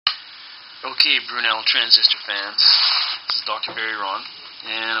Okay, Brunel transistor fans, this is Dr. Barry Ron,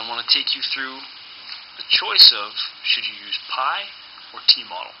 and I want to take you through the choice of should you use pi or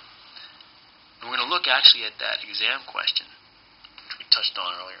T-model. And we're going to look actually at that exam question, which we touched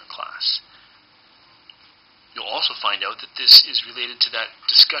on earlier in class. You'll also find out that this is related to that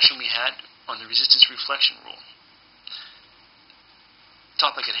discussion we had on the resistance reflection rule.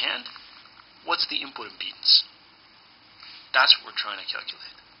 Topic at hand, what's the input impedance? That's what we're trying to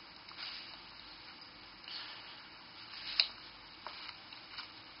calculate.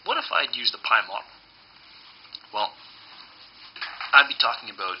 What if I'd use the pi model? Well, I'd be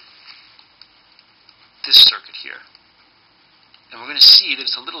talking about this circuit here. And we're going to see that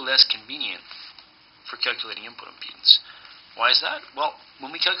it's a little less convenient for calculating input impedance. Why is that? Well,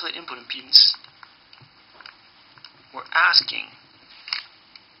 when we calculate input impedance, we're asking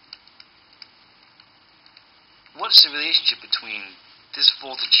what's the relationship between this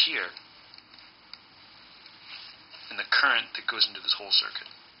voltage here and the current that goes into this whole circuit.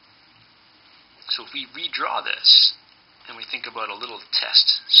 So if we redraw this, and we think about a little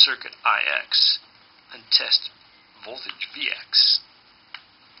test circuit IX and test voltage VX,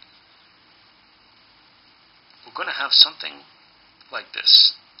 we're going to have something like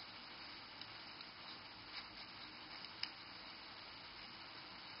this.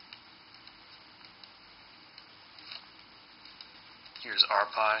 Here's R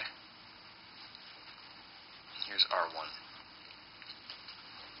pi, here's R1.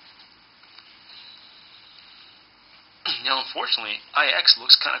 Now, unfortunately, IX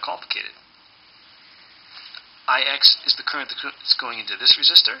looks kind of complicated. IX is the current that's going into this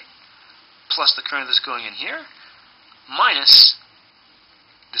resistor, plus the current that's going in here, minus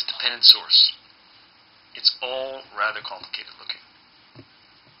this dependent source. It's all rather complicated looking.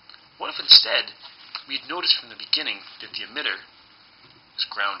 What if instead we'd noticed from the beginning that the emitter is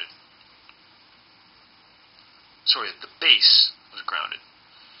grounded? Sorry, that the base was grounded.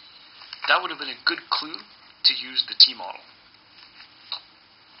 That would have been a good clue to use the T-model.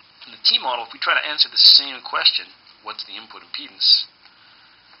 In the T-model, if we try to answer the same question, what's the input impedance,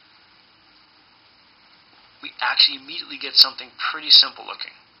 we actually immediately get something pretty simple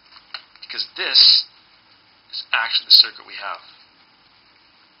looking, because this is actually the circuit we have.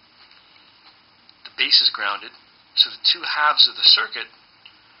 The base is grounded, so the two halves of the circuit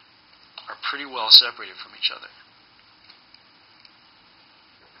are pretty well separated from each other.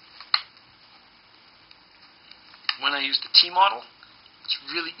 When I use the T-model, it's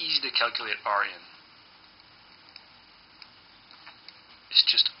really easy to calculate Rin. It's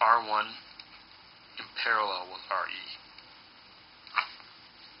just R1 in parallel with Re.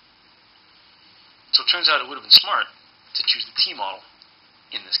 So it turns out it would have been smart to choose the T-model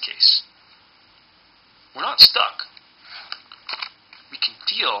in this case. We're not stuck. We can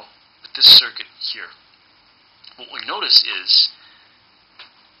deal with this circuit here. What we notice is,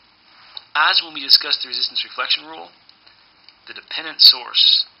 as when we discussed the resistance reflection rule, the dependent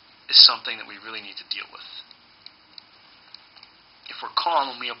source is something that we really need to deal with. If we're calm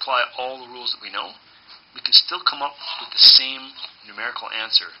and we apply all the rules that we know, we can still come up with the same numerical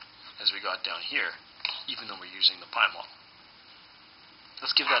answer as we got down here, even though we're using the pi model.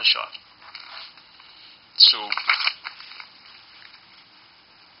 Let's give that a shot. So,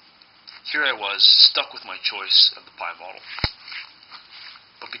 here I was, stuck with my choice of the pi model.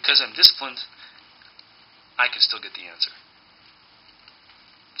 But because I'm disciplined, I can still get the answer.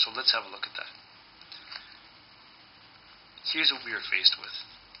 So let's have a look at that. Here's what we are faced with.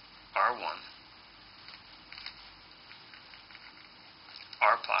 R1,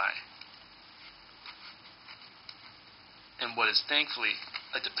 R pi, and what is thankfully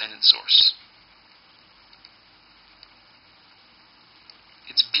a dependent source.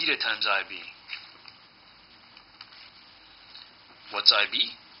 It's beta times IB. What's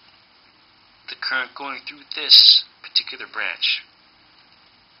IB? The current going through this particular branch,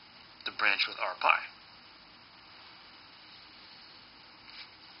 the branch with R pi.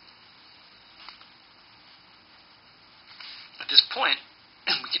 At this point,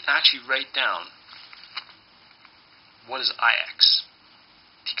 we can actually write down what is IX,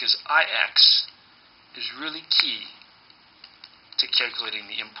 because IX is really key to calculating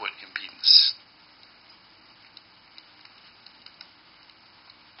the input impedance.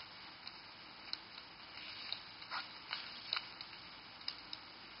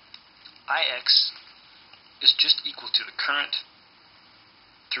 IX is just equal to the current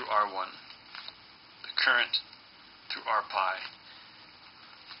through R1, the current through R pi,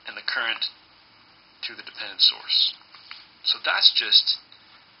 and the current through the dependent source. So that's just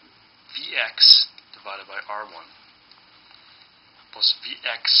Vx divided by R1 plus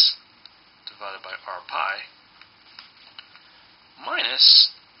Vx divided by R pi minus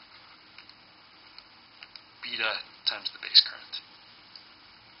beta times the base current.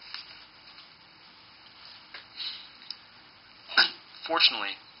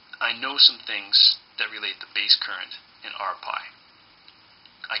 Fortunately, I know some things that relate the base current in R pi.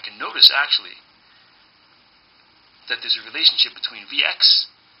 I can notice actually that there's a relationship between Vx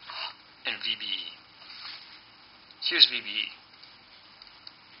and VBE. Here's VBE.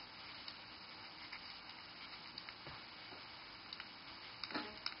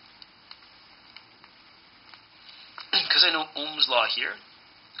 Because I know Ohm's law here,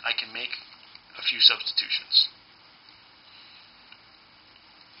 I can make a few substitutions.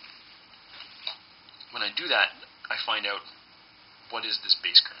 When I do that, I find out what is this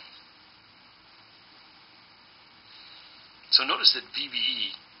base current. So notice that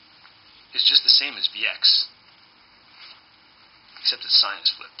VBE is just the same as Vx, except its sign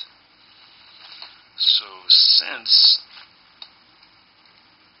is flipped. So since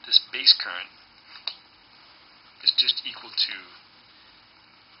this base current is just equal to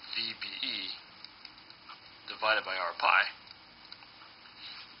VBE divided by R pi,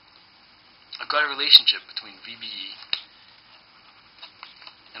 I've got a relationship between VBE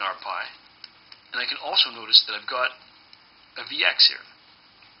and R pi, and I can also notice that I've got a Vx here.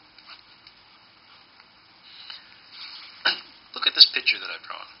 Look at this picture that I've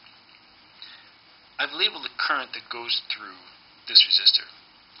drawn. I've labeled the current that goes through this resistor,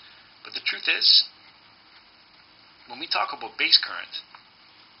 but the truth is, when we talk about base current,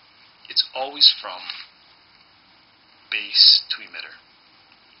 it's always from base to emitter.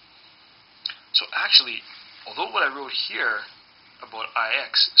 So actually, although what I wrote here about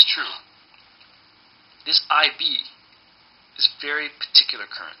Ix is true, this IB is a very particular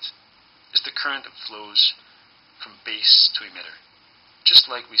current. It's the current that flows from base to emitter, just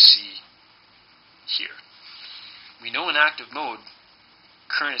like we see here. We know in active mode,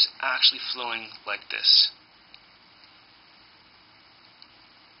 current is actually flowing like this.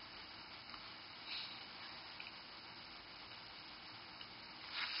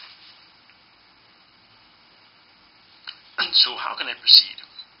 So how can I proceed?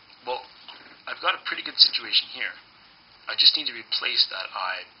 Well, I've got a pretty good situation here. I just need to replace that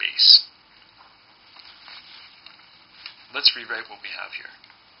I base. Let's rewrite what we have here.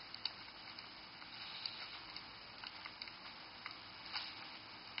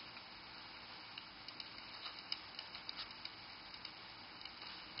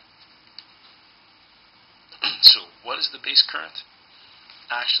 So what is the base current?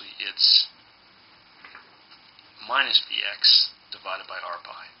 Actually, it's minus Vx divided by R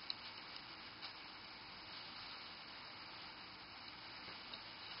pi.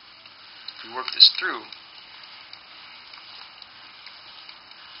 If we work this through,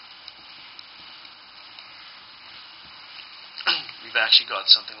 we've actually got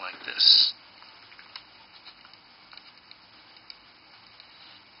something like this.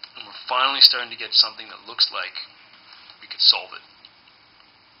 And we're finally starting to get something that looks like we could solve it.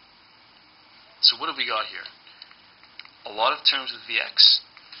 So what have we got here? A lot of terms with Vx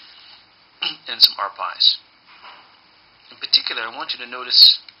and some R pi's. In particular, I want you to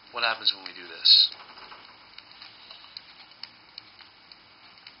notice what happens when we do this.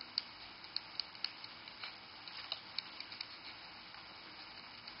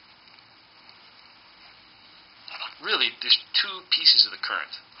 Really, there's two pieces of the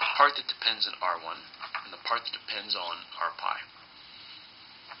current. The part that depends on R1 and the part that depends on R pi.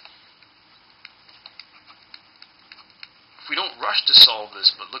 If we don't rush to solve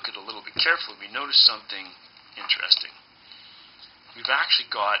this, but look at it a little bit carefully, we notice something interesting. We've actually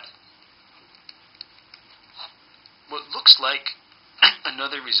got what looks like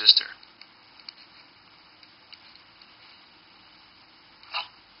another resistor.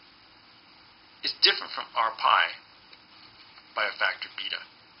 It's different from R pi by a factor beta.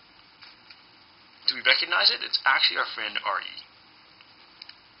 Do we recognize it? It's actually our friend Re.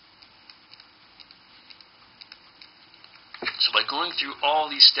 So by going through all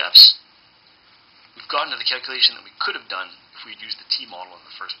these steps, we've gotten to the calculation that we could have done if we had used the T model in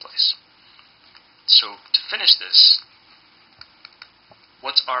the first place. So to finish this,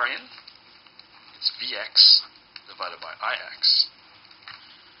 what's Rn? It's Vx divided by Ix.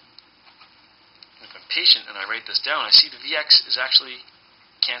 If I'm patient and I write this down, I see the Vx is actually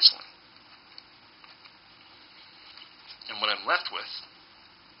canceling. And what I'm left with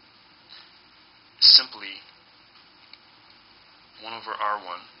is simply 1 over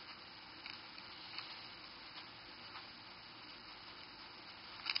R1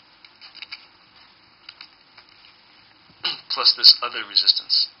 plus this other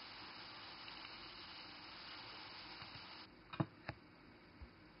resistance.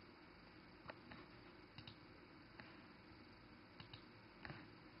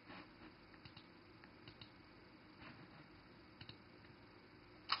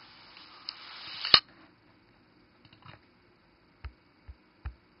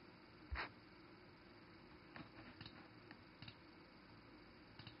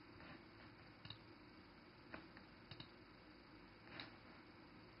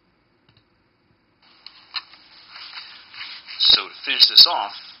 So to finish this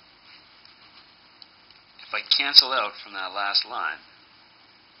off, if I cancel out from that last line,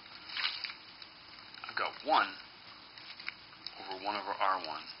 I've got 1 over 1 over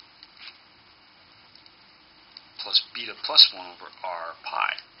R1 plus beta plus 1 over R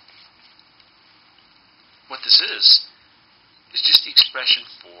pi. What this is just the expression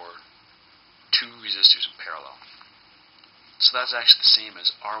for two resistors in parallel. So that's actually the same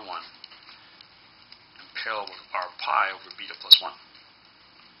as R1 in parallel with R pi over beta plus 1,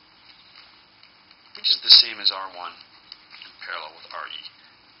 which is the same as R1 in parallel with RE,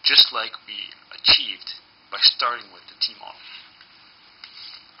 just like we achieved by starting with the T model.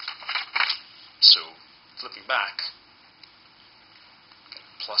 So flipping back, got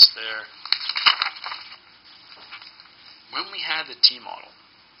a plus there. When we had the T model,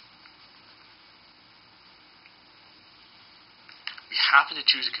 we happened to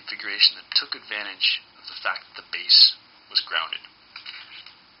choose a configuration that took advantage of the fact that the base was grounded.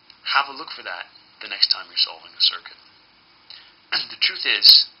 Have a look for that the next time you're solving a circuit. And the truth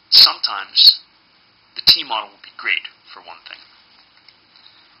is, sometimes the T model will be great for one thing.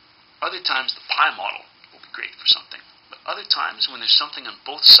 Other times the pi model will be great for something. But other times when there's something on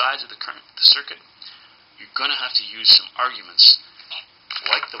both sides of the circuit, you're going to have to use some arguments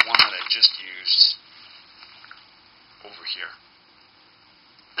like the one that I just used over here,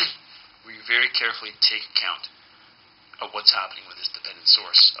 where you very carefully take account of what's happening with this dependent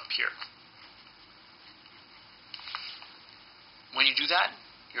source up here. When you do that,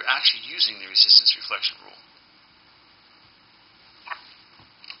 you're actually using the resistance reflection rule.